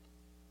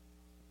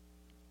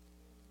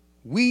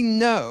 We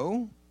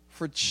know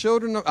for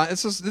children of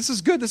this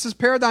is good. This is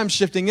paradigm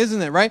shifting,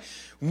 isn't it, right?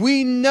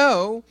 We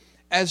know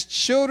as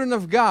children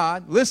of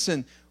God,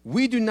 listen,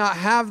 we do not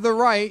have the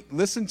right,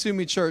 listen to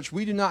me, church,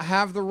 we do not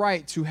have the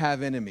right to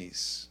have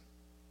enemies.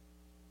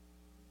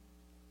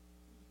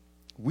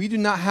 We do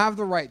not have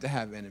the right to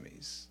have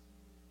enemies.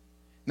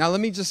 Now,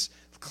 let me just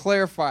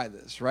clarify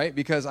this, right?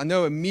 Because I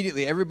know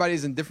immediately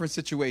everybody's in different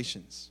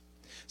situations.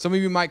 Some of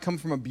you might come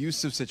from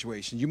abusive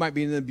situations. You might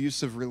be in an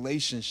abusive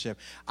relationship.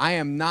 I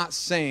am not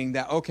saying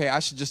that, okay, I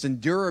should just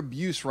endure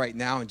abuse right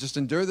now and just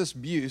endure this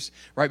abuse,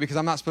 right, because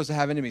I'm not supposed to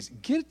have enemies.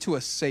 Get to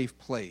a safe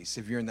place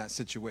if you're in that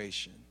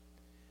situation.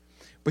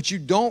 But you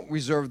don't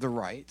reserve the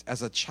right,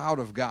 as a child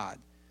of God,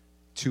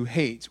 to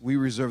hate. We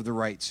reserve the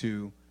right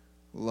to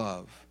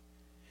love.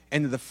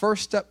 And the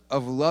first step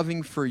of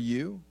loving for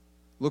you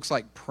looks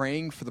like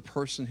praying for the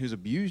person who's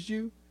abused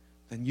you,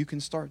 then you can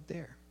start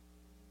there.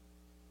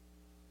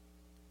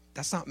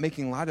 That's not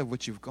making light of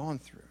what you've gone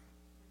through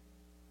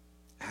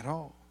at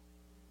all.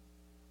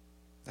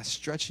 That's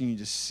stretching you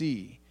to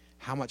see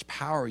how much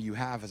power you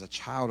have as a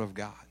child of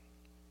God.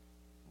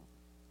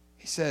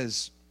 He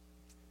says,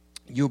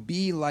 you'll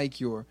be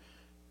like your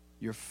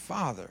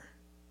Father.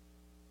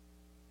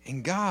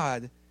 And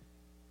God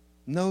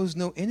knows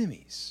no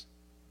enemies.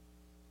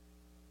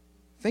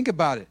 Think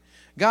about it.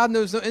 God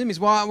knows no enemies.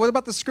 Well, what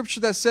about the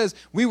scripture that says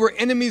we were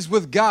enemies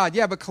with God?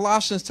 Yeah, but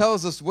Colossians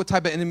tells us what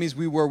type of enemies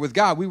we were with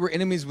God. We were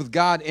enemies with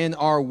God in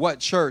our what,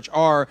 church?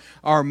 Our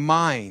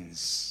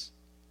minds.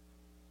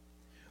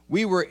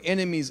 We were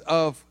enemies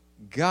of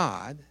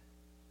God,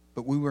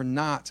 but we were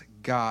not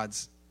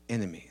God's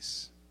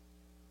enemies.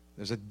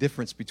 There's a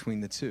difference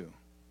between the two.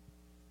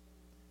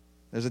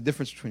 There's a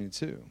difference between the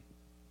two.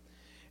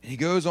 And he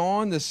goes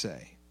on to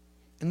say,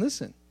 and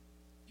listen,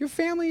 your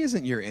family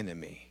isn't your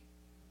enemy.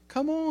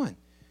 Come on.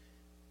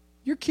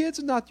 Your kids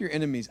are not your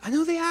enemies. I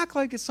know they act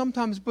like it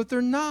sometimes, but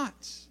they're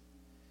not.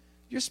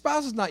 Your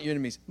spouse is not your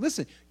enemies.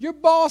 Listen, your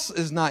boss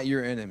is not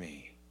your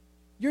enemy.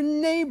 Your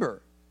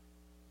neighbor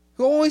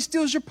who always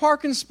steals your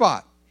parking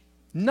spot,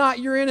 not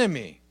your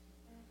enemy.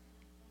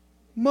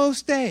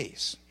 Most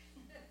days.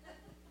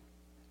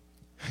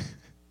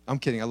 I'm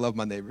kidding. I love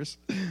my neighbors.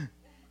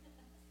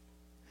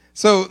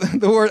 So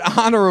the word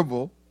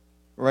honorable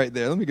right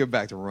there. Let me go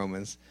back to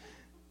Romans.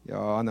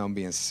 Y'all, I know I'm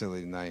being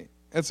silly tonight.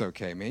 It's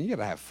okay, man. You got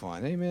to have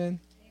fun. Amen.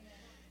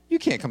 You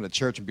can't come to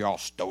church and be all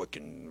stoic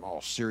and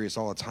all serious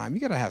all the time.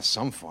 You got to have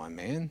some fun,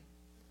 man.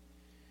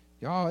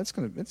 Y'all, it's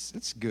good,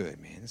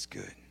 man. It's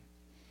good.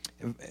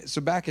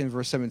 So back in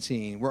verse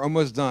 17, we're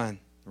almost done,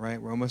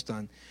 right? We're almost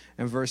done.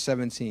 In verse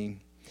 17,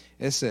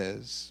 it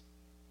says,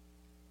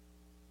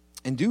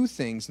 and do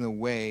things in a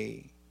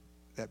way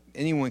that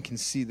anyone can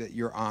see that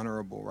you're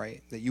honorable,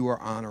 right? That you are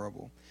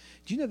honorable.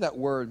 Do you know that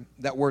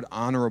word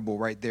honorable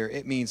right there?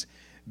 It means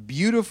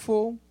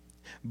beautiful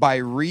by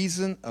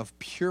reason of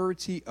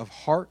purity of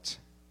heart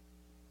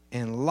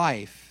and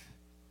life,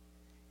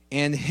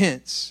 and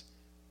hence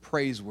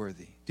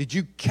praiseworthy. Did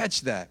you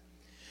catch that?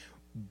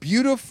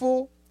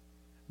 Beautiful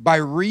by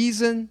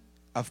reason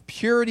of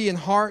purity in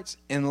heart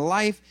and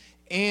life,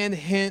 and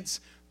hence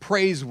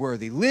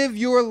praiseworthy. Live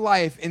your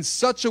life in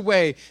such a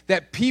way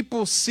that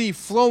people see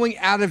flowing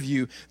out of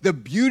you the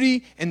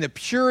beauty and the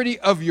purity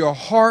of your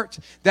heart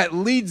that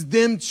leads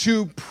them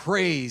to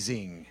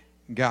praising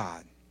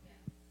God.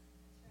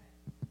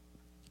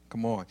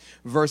 Come on.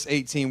 Verse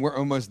 18, we're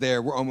almost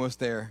there. We're almost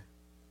there.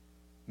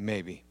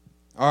 Maybe.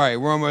 All right,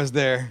 we're almost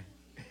there.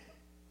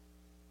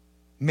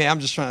 Man, I'm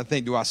just trying to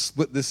think, do I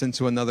split this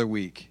into another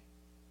week?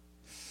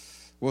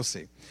 We'll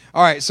see.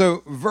 All right,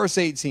 so verse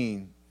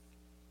 18.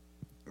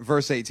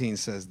 Verse 18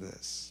 says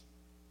this.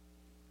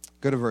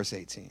 Go to verse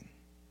 18.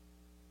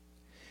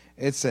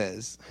 It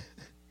says,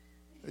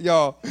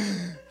 y'all,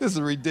 this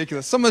is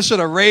ridiculous. Someone should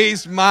have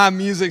raised my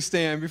music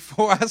stand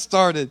before I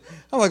started.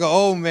 I'm like an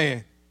old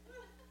man.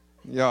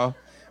 Y'all,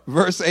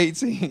 verse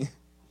 18.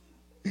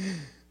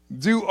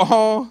 Do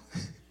all,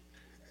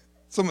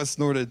 someone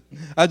snorted.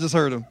 I just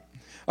heard him.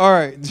 All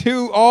right,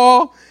 do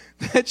all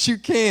that you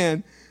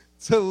can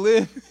to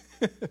live.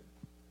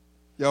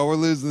 Y'all, we're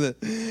losing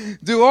it.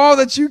 Do all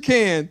that you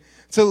can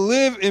to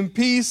live in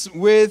peace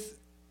with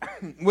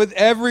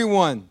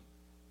everyone.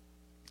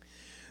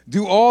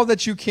 Do all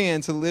that you can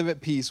to live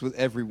at peace with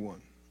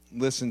everyone.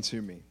 Listen to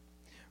me.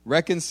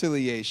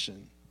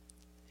 Reconciliation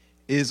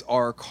is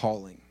our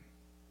calling.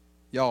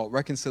 Y'all,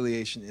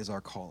 reconciliation is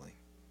our calling.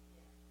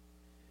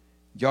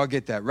 Y'all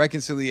get that?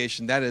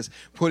 Reconciliation, that is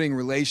putting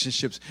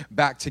relationships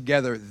back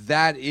together.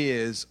 That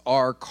is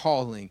our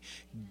calling.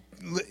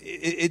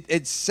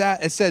 It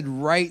said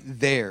right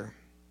there,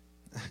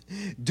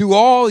 do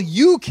all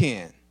you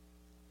can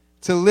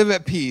to live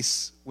at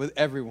peace with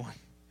everyone.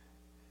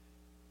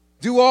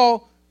 Do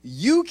all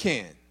you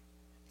can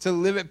to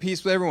live at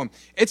peace with everyone.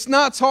 It's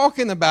not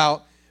talking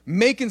about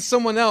making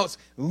someone else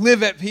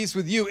live at peace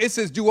with you. It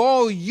says do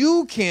all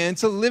you can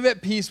to live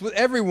at peace with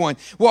everyone.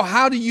 Well,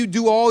 how do you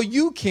do all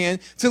you can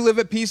to live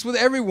at peace with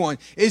everyone?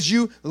 Is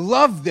you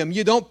love them.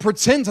 You don't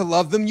pretend to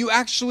love them. You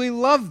actually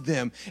love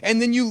them.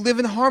 And then you live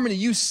in harmony.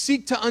 You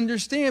seek to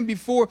understand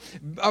before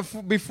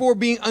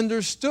being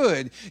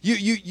understood.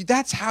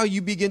 That's how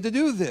you begin to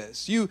do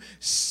this. You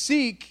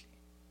seek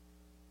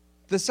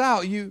this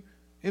out.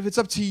 If it's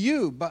up to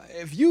you, but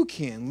if you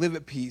can live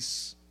at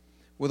peace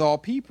with all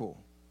people.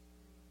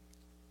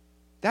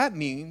 That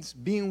means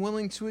being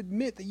willing to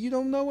admit that you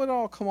don't know it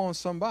all. Come on,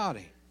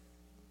 somebody.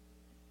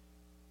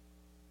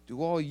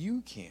 Do all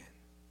you can.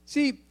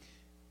 See,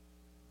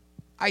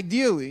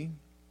 ideally,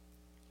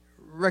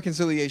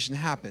 reconciliation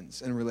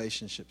happens in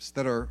relationships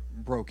that are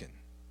broken,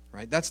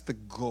 right? That's the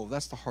goal.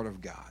 That's the heart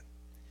of God.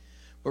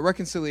 But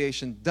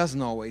reconciliation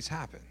doesn't always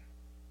happen,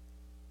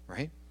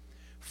 right?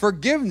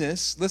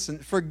 Forgiveness, listen,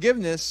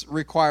 forgiveness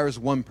requires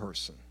one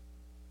person.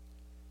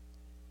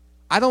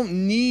 I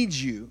don't need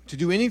you to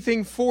do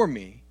anything for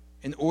me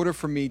in order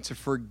for me to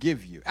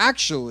forgive you.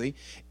 Actually,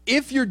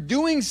 if you're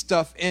doing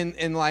stuff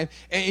in life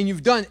and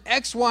you've done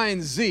X, Y,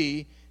 and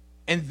Z,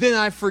 and then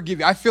I forgive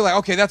you, I feel like,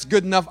 okay, that's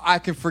good enough, I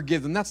can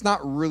forgive them. That's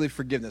not really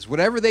forgiveness.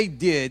 Whatever they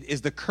did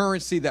is the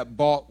currency that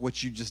bought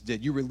what you just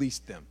did. You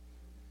released them,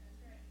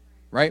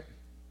 right?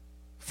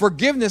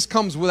 Forgiveness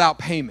comes without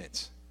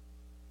payment.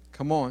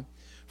 Come on.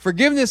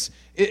 Forgiveness,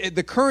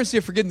 the currency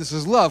of forgiveness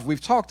is love. We've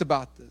talked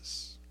about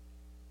this.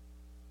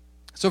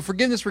 So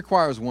forgiveness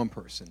requires one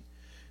person.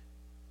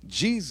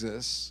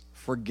 Jesus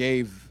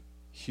forgave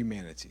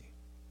humanity,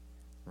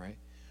 right?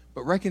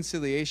 But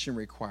reconciliation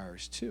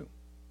requires two,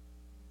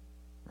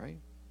 right?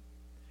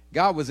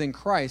 God was in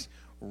Christ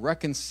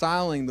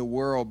reconciling the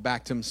world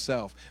back to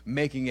himself,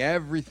 making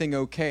everything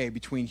okay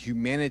between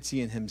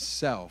humanity and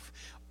himself.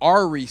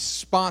 our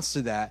response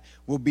to that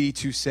will be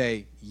to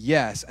say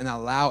yes and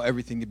allow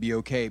everything to be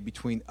okay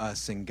between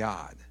us and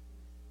God.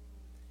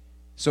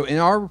 So in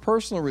our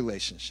personal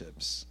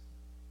relationships,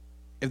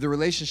 if the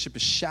relationship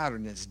is shattered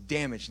and it's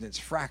damaged and it's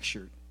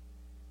fractured,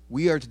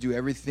 we are to do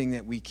everything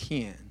that we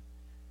can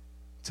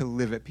to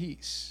live at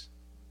peace,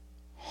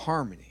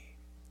 harmony,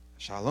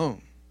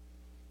 shalom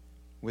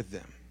with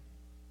them.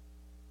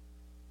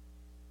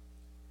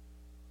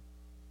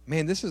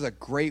 Man, this is a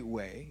great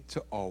way to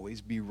always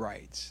be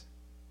right.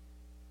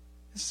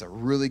 This is a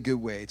really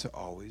good way to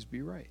always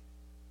be right.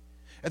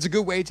 It's a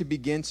good way to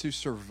begin to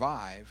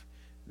survive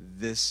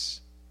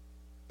this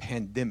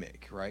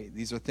pandemic, right?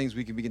 These are things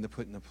we can begin to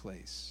put into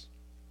place.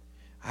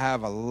 I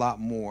have a lot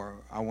more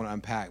I want to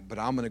unpack, but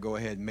I'm going to go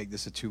ahead and make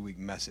this a 2-week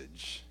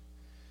message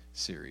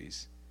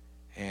series,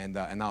 and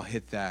I'll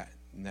hit that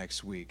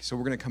next week. So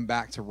we're going to come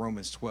back to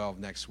Romans 12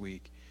 next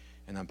week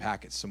and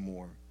unpack it some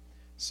more.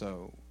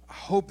 So I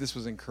hope this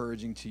was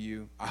encouraging to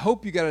you. I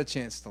hope you got a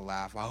chance to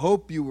laugh. I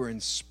hope you were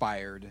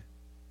inspired.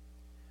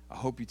 I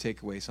hope you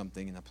take away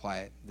something and apply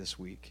it this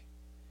week.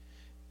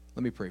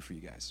 Let me pray for you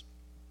guys.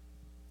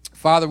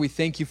 Father, we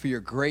thank you for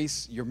your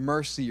grace, your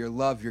mercy, your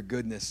love, your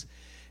goodness.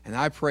 And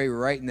I pray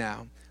right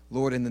now,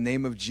 Lord, in the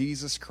name of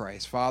Jesus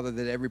Christ, Father,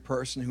 that every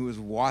person who is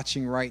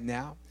watching right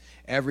now,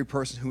 every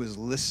person who is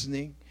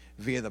listening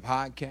via the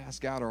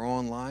podcast, God, or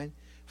online,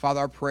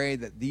 Father, I pray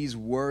that these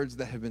words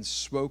that have been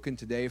spoken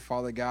today,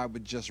 Father God,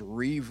 would just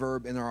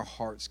reverb in our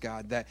hearts,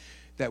 God, that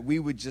we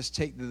would just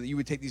you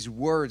would take these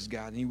words,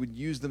 God, and you would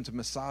use them to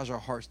massage our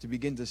hearts to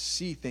begin to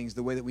see things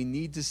the way that we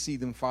need to see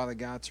them, Father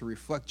God, to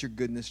reflect your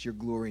goodness, your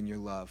glory, and your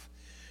love.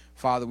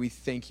 Father, we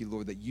thank you,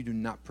 Lord, that you do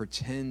not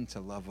pretend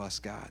to love us,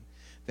 God,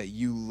 that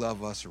you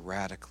love us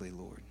radically,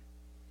 Lord,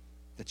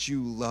 that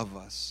you love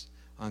us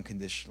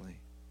unconditionally.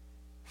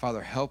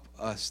 Father, help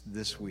us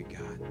this week,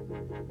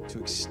 God, to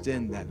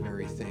extend that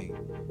very thing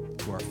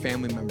to our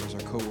family members, our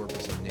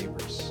coworkers, our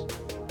neighbors,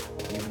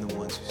 even the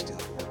ones who still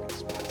have parking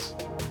spots.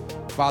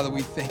 Father,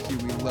 we thank you,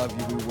 we love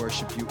you, we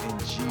worship you in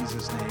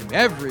Jesus' name.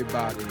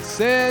 Everybody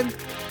said,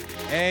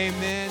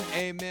 amen,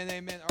 amen,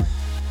 amen. All right.